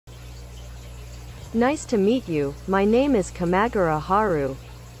Nice to meet you, my name is Kimagure Haru.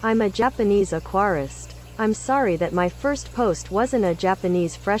 I'm a Japanese aquarist. I'm sorry that my first post wasn't a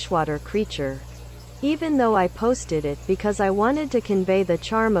Japanese freshwater creature. Even though I posted it because I wanted to convey the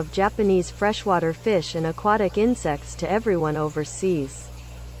charm of Japanese freshwater fish and aquatic insects to everyone overseas.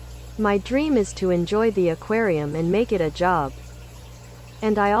 My dream is to enjoy the aquarium and make it a job.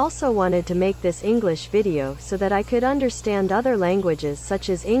 And I also wanted to make this English video so that I could understand other languages such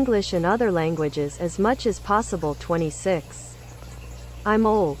as English and other languages as much as possible. 26. I'm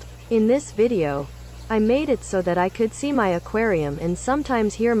old. In this video, I made it so that I could see my aquarium and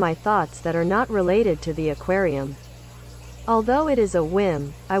sometimes hear my thoughts that are not related to the aquarium. Although it is a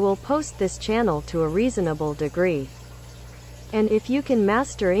whim, I will post this channel to a reasonable degree. And if you can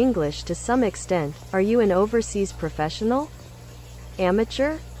master English to some extent, are you an overseas professional?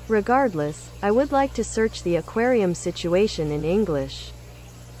 Amateur? Regardless, I would like to search the aquarium situation in English.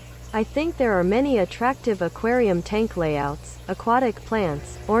 I think there are many attractive aquarium tank layouts, aquatic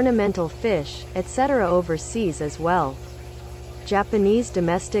plants, ornamental fish, etc. overseas as well. Japanese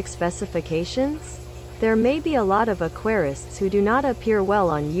domestic specifications? There may be a lot of aquarists who do not appear well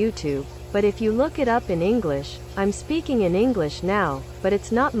on YouTube, but if you look it up in English, I'm speaking in English now, but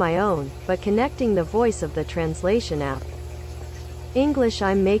it's not my own, but connecting the voice of the translation app. English.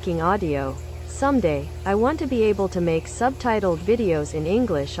 I'm making audio. Someday, I want to be able to make subtitled videos in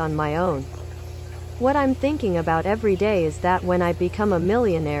English on my own. What I'm thinking about every day is that when I become a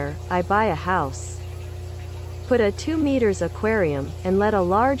millionaire, I buy a house, put a 2 meters aquarium, and let a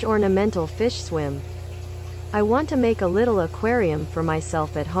large ornamental fish swim. I want to make a little aquarium for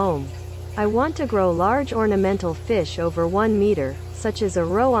myself at home. I want to grow large ornamental fish over 1 meter, such as a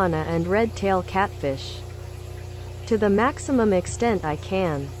roana and red-tail catfish, to the maximum extent I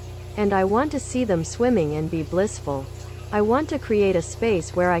can. And I want to see them swimming and be blissful. I want to create a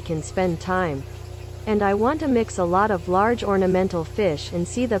space where I can spend time. And I want to mix a lot of large ornamental fish and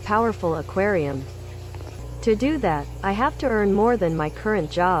see the powerful aquarium. To do that, I have to earn more than my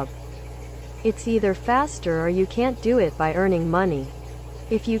current job. It's either faster or you can't do it by earning money.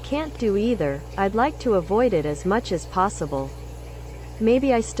 If you can't do either, I'd like to avoid it as much as possible.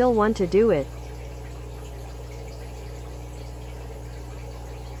 Maybe I still want to do it.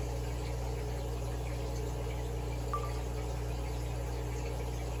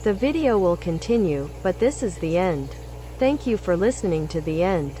 The video will continue, but this is the end. Thank you for listening to the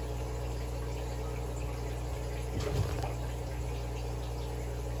end.